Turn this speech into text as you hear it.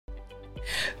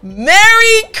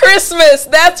Merry Christmas!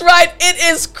 That's right,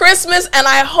 it is Christmas, and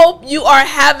I hope you are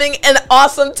having an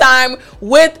awesome time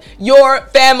with your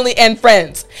family and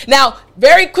friends. Now,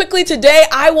 very quickly today,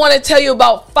 I want to tell you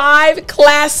about 5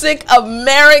 classic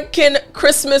American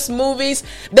Christmas movies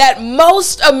that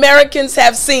most Americans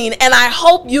have seen, and I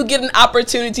hope you get an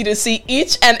opportunity to see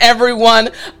each and every one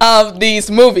of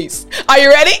these movies. Are you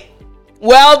ready?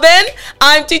 Well then,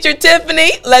 I'm Teacher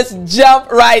Tiffany. Let's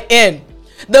jump right in.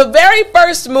 The very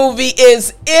first movie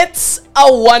is It's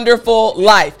a Wonderful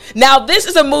Life. Now, this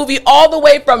is a movie all the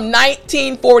way from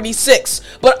 1946,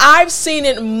 but I've seen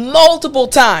it multiple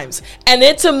times, and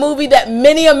it's a movie that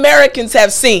many Americans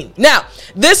have seen. Now,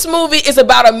 this movie is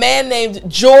about a man named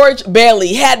George Bailey.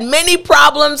 He had many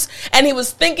problems, and he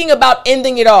was thinking about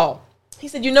ending it all. He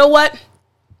said, you know what?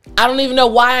 I don't even know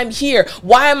why I'm here.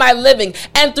 Why am I living?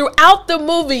 And throughout the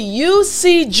movie, you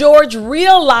see George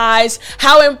realize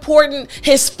how important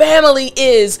his family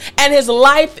is and his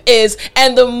life is.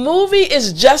 And the movie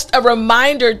is just a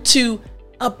reminder to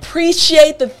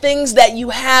appreciate the things that you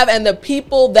have and the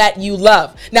people that you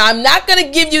love. Now, I'm not going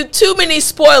to give you too many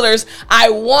spoilers.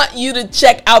 I want you to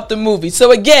check out the movie.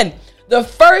 So again, the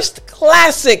first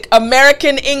classic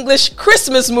American English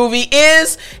Christmas movie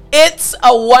is It's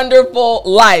a Wonderful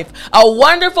Life. A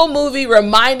wonderful movie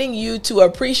reminding you to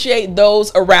appreciate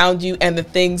those around you and the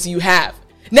things you have.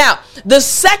 Now, the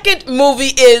second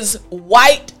movie is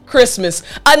White Christmas,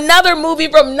 another movie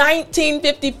from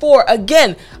 1954.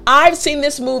 Again, I've seen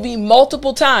this movie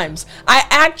multiple times. I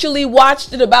actually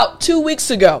watched it about 2 weeks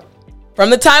ago. From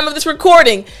the time of this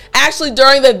recording, actually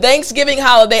during the Thanksgiving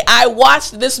holiday, I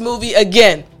watched this movie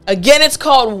again. Again, it's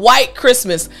called White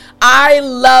Christmas. I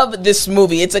love this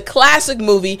movie. It's a classic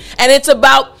movie, and it's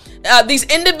about these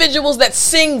individuals that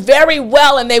sing very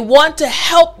well, and they want to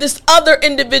help this other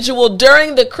individual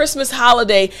during the Christmas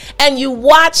holiday. And you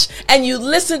watch and you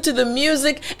listen to the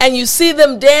music, and you see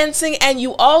them dancing, and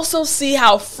you also see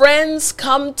how friends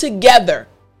come together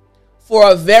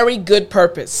for a very good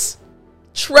purpose.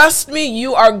 Trust me,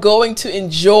 you are going to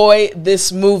enjoy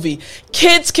this movie.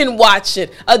 Kids can watch it.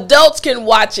 Adults can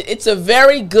watch it. It's a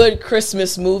very good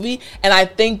Christmas movie, and I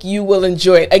think you will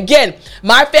enjoy it. Again,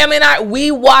 my family and I,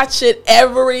 we watch it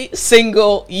every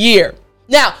single year.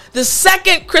 Now, the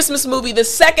second Christmas movie, the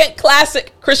second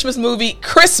classic Christmas movie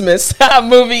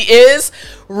is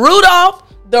Rudolph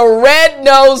the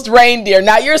Red-Nosed Reindeer.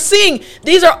 Now, you're seeing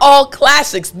these are all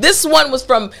classics. This one was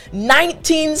from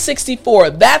 1964.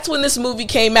 That's when this movie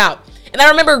came out. And I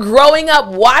remember growing up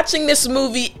watching this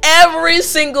movie every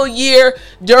single year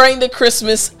during the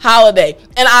Christmas holiday.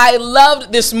 And I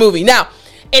loved this movie. Now,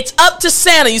 it's up to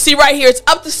Santa. You see right here, it's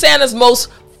up to Santa's most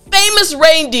famous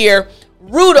reindeer,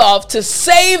 Rudolph, to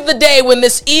save the day when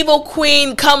this evil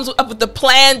queen comes up with the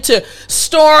plan to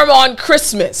storm on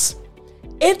Christmas.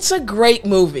 It's a great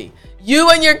movie.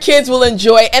 You and your kids will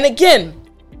enjoy. And again,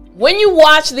 when you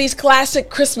watch these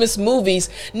classic Christmas movies,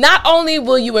 not only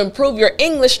will you improve your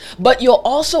English, but you'll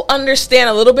also understand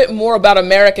a little bit more about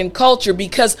American culture,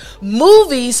 because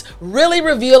movies really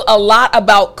reveal a lot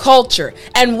about culture.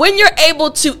 And when you're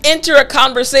able to enter a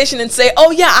conversation and say,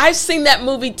 oh yeah, I've seen that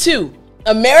movie too,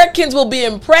 Americans will be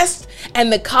impressed,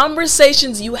 and the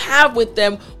conversations you have with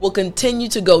them will continue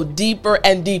to go deeper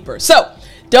and deeper. So,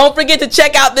 don't forget to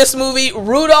check out this movie,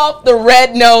 Rudolph the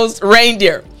Red-Nosed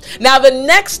Reindeer. Now, the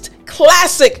next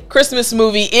classic Christmas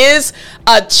movie is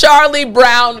A Charlie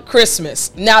Brown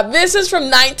Christmas. Now, this is from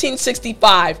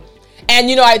 1965. And,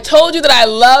 you know, I told you that I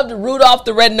loved Rudolph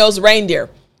the Red-Nosed Reindeer.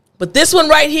 But this one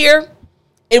right here,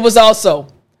 it was also,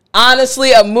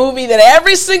 honestly, a movie that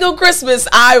every single Christmas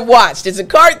I watched. It's a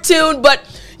cartoon, but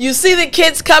you see the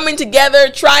kids coming together,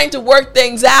 trying to work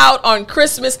things out on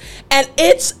Christmas, and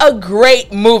it's a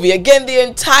great movie. Again, the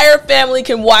entire family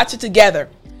can watch it together.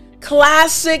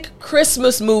 Classic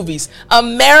Christmas movies,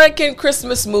 American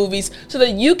Christmas movies, so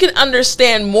that you can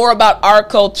understand more about our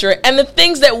culture and the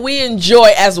things that we enjoy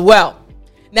as well.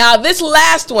 Now, this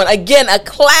last one, again, a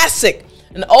classic,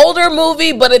 an older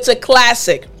movie, but it's a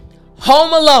classic,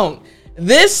 Home Alone.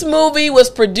 This movie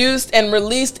was produced and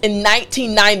released in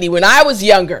 1990 when I was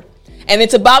younger. And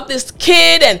it's about this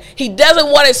kid, and he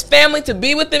doesn't want his family to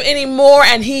be with him anymore,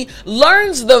 and he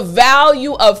learns the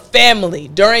value of family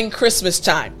during Christmas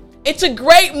time. It's a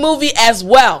great movie as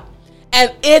well,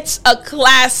 and it's a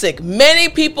classic. Many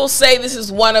people say this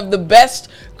is one of the best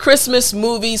Christmas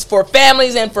movies for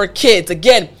families and for kids.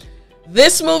 Again,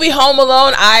 this movie, Home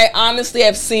Alone, I honestly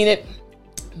have seen it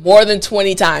more than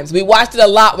 20 times. We watched it a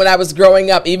lot when I was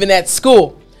growing up, even at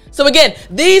school. So again,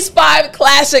 these 5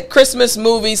 classic Christmas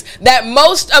movies that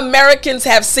most Americans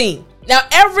have seen. Now,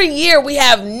 every year we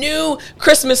have new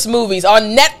Christmas movies.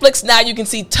 On Netflix now, you can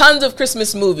see tons of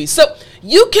Christmas movies. So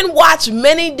you can watch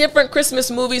many different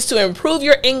Christmas movies to improve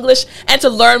your English and to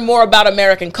learn more about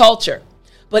American culture.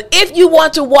 But if you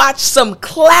want to watch some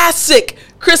classic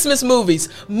Christmas movies,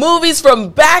 movies from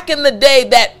back in the day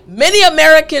that many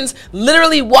Americans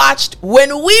literally watched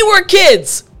when we were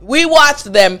kids, we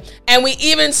watched them and we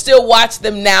even still watch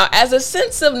them now as a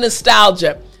sense of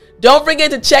nostalgia. Don't forget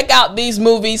to check out these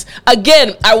movies.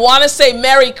 Again, I want to say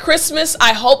Merry Christmas.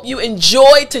 I hope you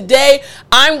enjoy today.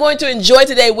 I'm going to enjoy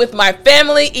today with my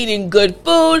family, eating good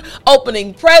food,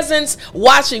 opening presents,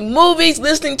 watching movies,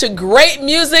 listening to great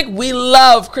music. We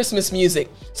love Christmas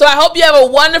music. So I hope you have a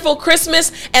wonderful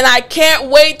Christmas, and I can't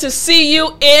wait to see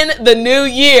you in the new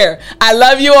year. I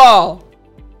love you all.